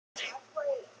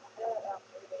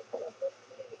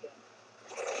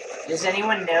Does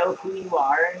anyone know who you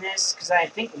are in this? Because I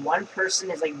think one person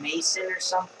is like Mason or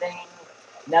something.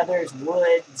 Another is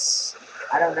Woods.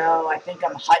 I don't know. I think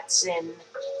I'm Hudson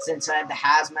since I have the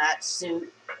hazmat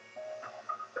suit.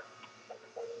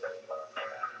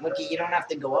 Look, you don't have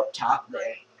to go up top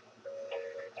there.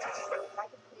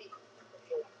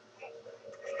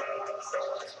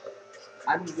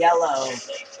 I'm yellow,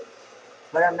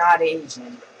 but I'm not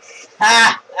Asian.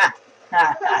 Ha! Ha!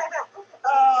 Ha! Ha!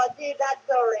 Oh, dude, that's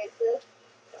so racist.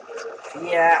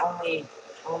 Yeah, only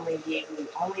you,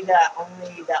 only the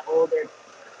older,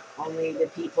 only the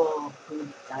people who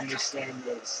understand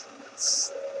this.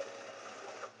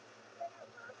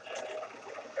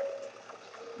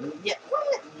 Yeah,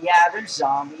 what? Yeah, they're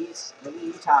zombies. What are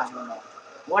you talking about?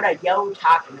 What are you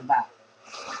talking about?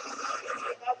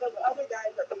 The other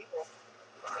guys are people.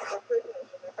 They're prisoners.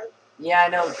 Yeah, I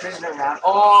know, prisoner round.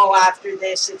 Oh, after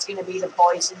this, it's gonna be the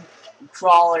poison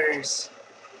crawlers.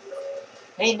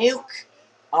 Hey, Nuke.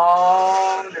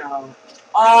 Oh, no.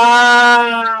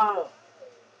 Oh!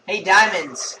 Hey,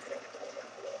 Diamonds.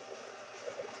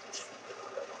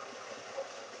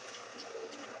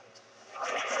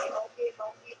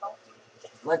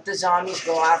 Let the zombies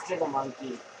go after the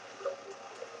monkey.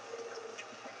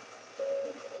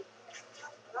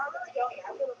 Not really going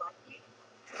after the monkey.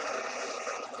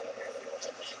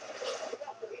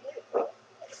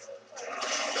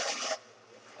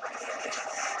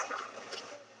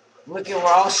 Look at,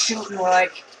 we're all shooting, we're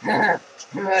like, we're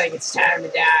like, it's time to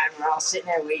die, and we're all sitting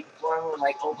there waiting for him, we're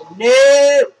like, open,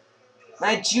 no!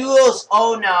 My jewels!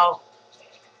 Oh no.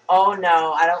 Oh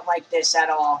no, I don't like this at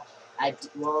all.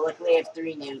 Well, luckily I have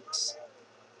 3 nukes.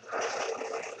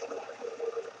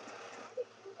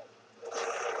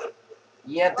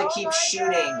 You have to keep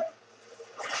shooting.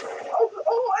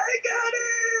 Oh, I got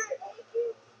it!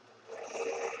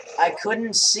 I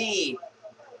couldn't see.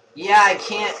 Yeah, I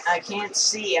can't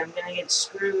see. I'm gonna get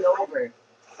screwed over.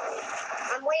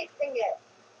 I'm wasting it.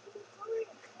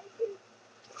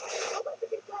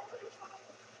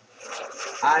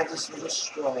 I just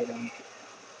destroyed him.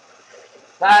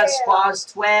 That's pause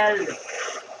 12.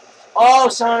 Oh,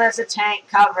 someone has a tank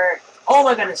cover. Oh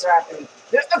my goodness, they're after me.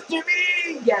 They're after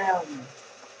me! Get him.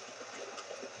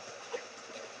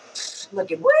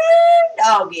 Look at weird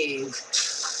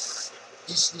doggies.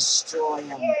 Just destroy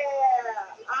him. Yeah,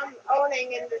 I'm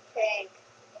owning in the tank.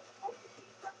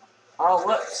 Oh,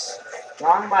 whoops.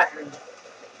 Wrong button.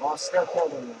 Well, I still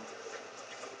killed him.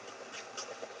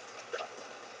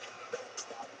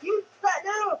 Use that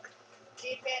nuke!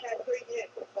 G-Man had 3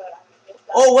 nukes, but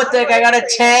oh, what the heck? I got a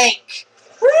tank!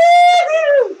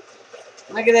 Woo!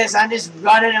 Look at this. I'm just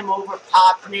running him over,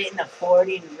 popping it in the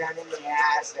 40 and running the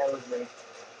ass over.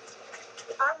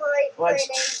 I'm right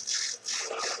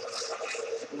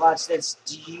Watch this.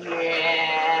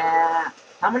 Yeah.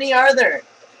 How many are there?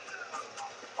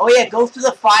 Oh yeah, go through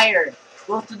the fire.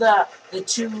 Go through the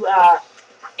 2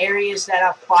 areas that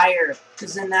have fire,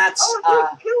 because then that's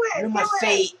Room of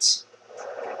Fate.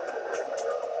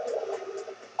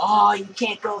 Oh, you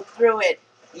can't go through it.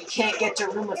 You can't get to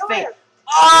Room of Fate.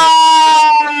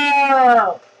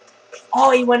 Oh!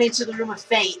 Oh, he went into the Room of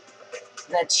Fate.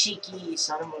 That cheeky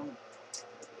son of a...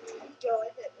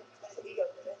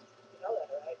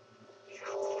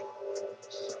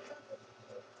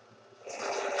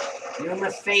 Room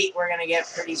of Fate we're gonna get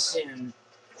pretty soon.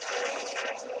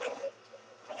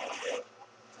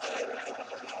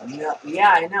 No, yeah,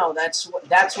 I know. That's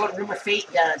what Room of Fate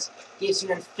does. Gives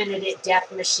you Infinite Death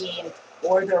Machine,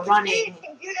 or the running.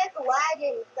 You're just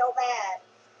lagging so bad.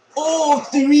 Oh,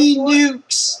 3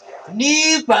 nukes!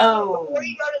 New bone! Before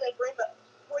you go to the room,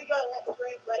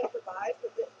 let it survive.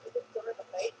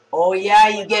 Oh yeah,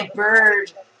 you get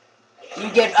bird. You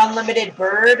get unlimited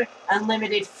bird,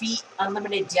 unlimited feet,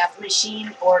 unlimited death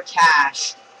machine, or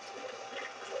cash.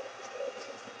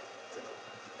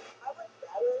 I would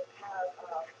rather have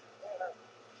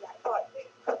jackpot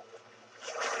nuke.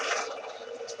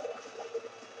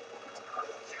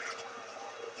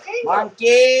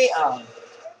 Monkey! Oh.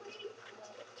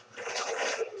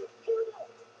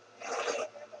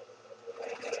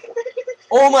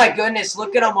 Oh my goodness,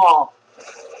 look at them all.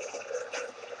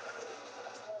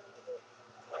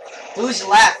 Who's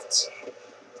left?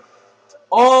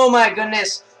 Oh my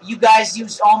goodness, you guys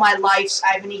used all my lives.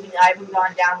 I haven't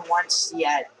gone down once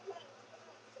yet.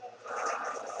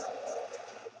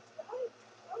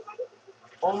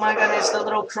 Oh my goodness, the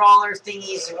little crawler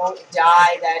thingies won't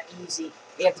die that easy.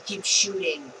 They have to keep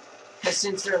shooting. Because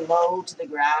since they're low to the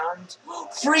ground.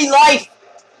 Free life!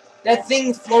 That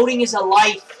thing floating is a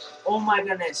life. Oh my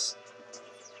goodness.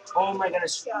 Oh my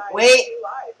goodness. Wait!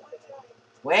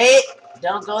 Wait!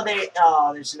 Don't go there.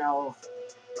 Oh, there's no...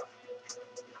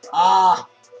 Ah,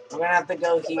 we're gonna have to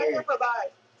go Let here. him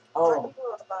revive. Let Oh, people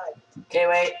revive. okay,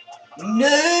 wait.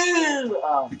 No!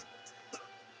 Oh.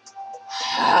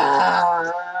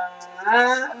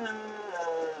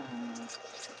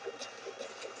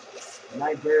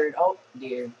 My bird. Oh,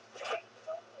 dear.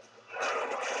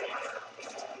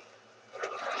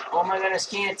 Oh my goodness,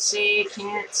 can't see,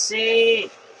 can't see.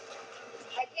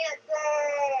 I can't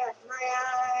say. My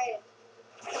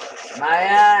eyes. My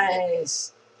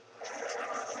eyes.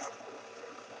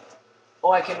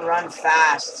 Oh, I can run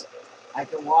fast. I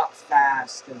can walk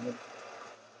fast.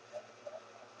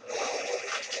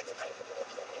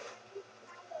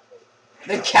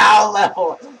 The cow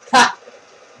level. Ha!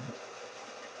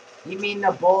 You mean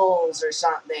the bulls or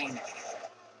something? Dang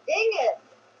it.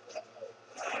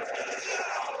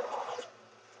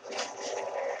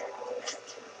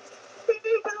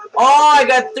 Oh, I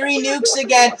got 3 nukes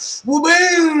again.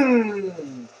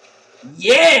 Boom!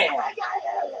 Yeah! I got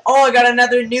it. Oh, I got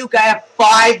another nuke. I have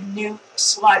 5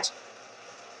 nukes. Watch.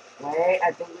 Wait,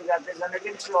 I think we got this under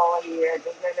control here. I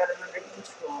think I got it under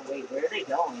control. Wait, where are they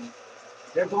going?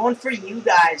 They're going for you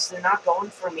guys. They're not going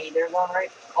for me. They're going right.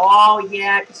 Oh,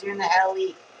 yeah, because you're in the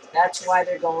heli. That's why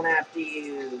they're going after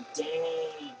you.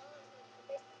 Dang.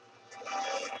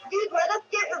 Dude, let us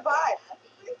get revived.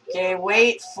 Okay,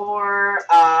 wait for,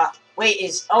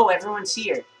 oh, everyone's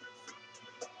here.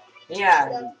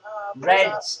 Yeah,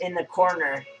 Red's in the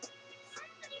corner.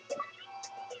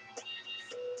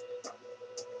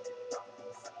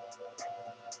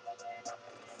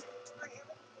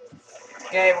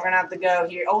 Okay, we're gonna have to go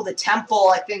here. Oh, the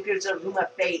temple. I think there's a room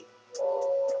of fate.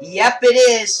 Yep,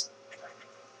 it is.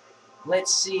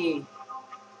 Let's see.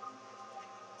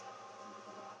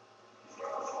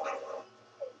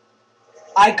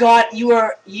 I got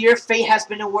your fate has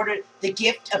been awarded the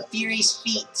gift of Fury's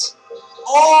feet.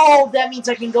 Oh, that means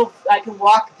I can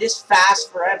walk this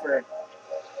fast forever.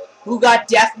 Who got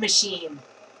Death Machine?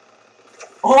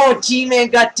 Oh, G-Man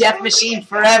got Death Machine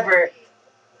forever.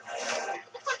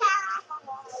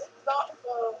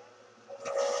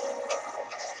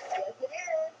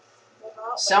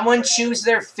 Someone choose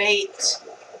their fate.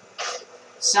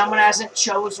 Someone hasn't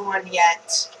chose one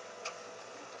yet.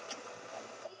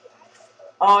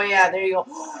 Oh yeah, there you go.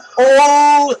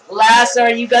 Oh, Lazar,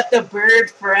 you got the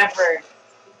bird forever.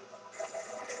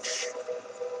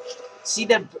 See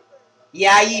the...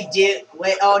 Yeah, you did.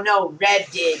 Wait, oh no, Red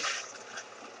did.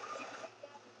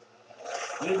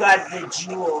 You got the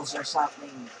jewels or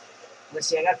something. Let's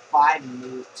see, I got 5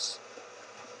 nukes.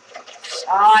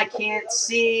 Oh, I can't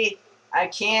see. I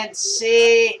can't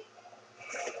see.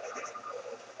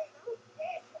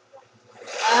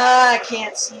 I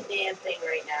can't see a damn thing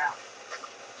right now.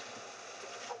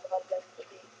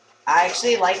 I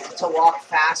actually like to walk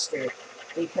faster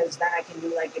because then I can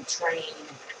do like a train.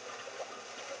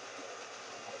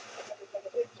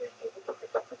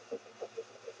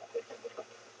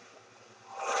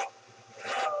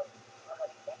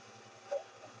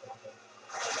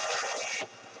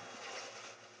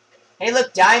 Hey,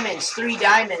 look, diamonds. 3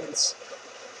 diamonds.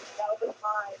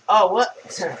 Oh, what?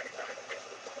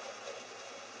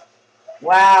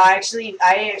 Wow, I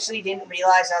actually didn't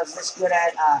realize I was this good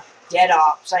at Dead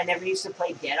Ops. I never used to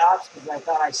play Dead Ops because I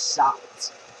thought I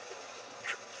sucked.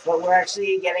 But we're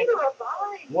actually getting...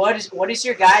 What is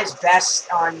your guys'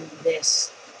 best on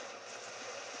this?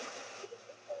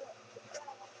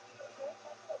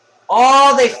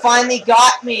 Oh, they finally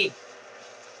got me.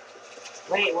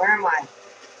 Wait, where am I?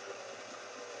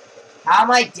 How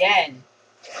am I dead?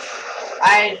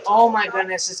 Oh my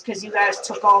goodness, it's because you guys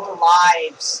took all the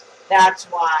lives. That's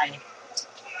why.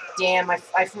 Damn, I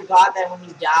forgot that when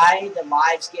you die, the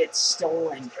lives get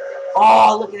stolen.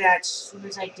 Oh, look at that, as soon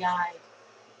as I die.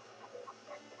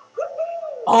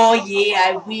 Oh yeah,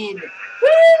 I win. Woo!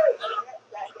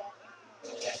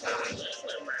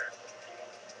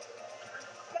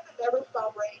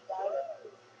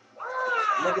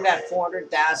 Look at that,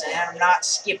 400,000, and I'm not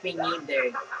skipping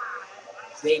either.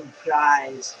 Big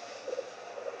prize.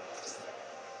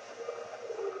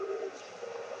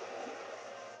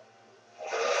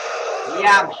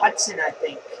 Yeah, I'm Hudson, I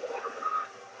think.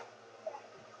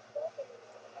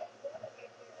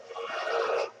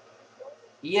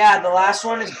 Yeah, the last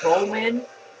one is Bowman.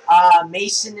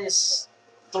 Mason is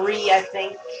 3, I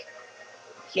think.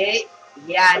 Okay.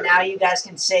 Yeah, now you guys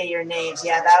can say your names.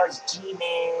 Yeah, that was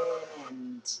G-Man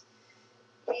and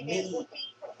me.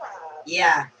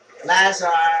 Yeah, Lazar,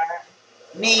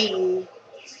 me,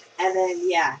 and then,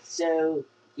 yeah. So,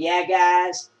 yeah,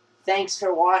 guys, thanks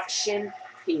for watching.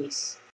 Peace.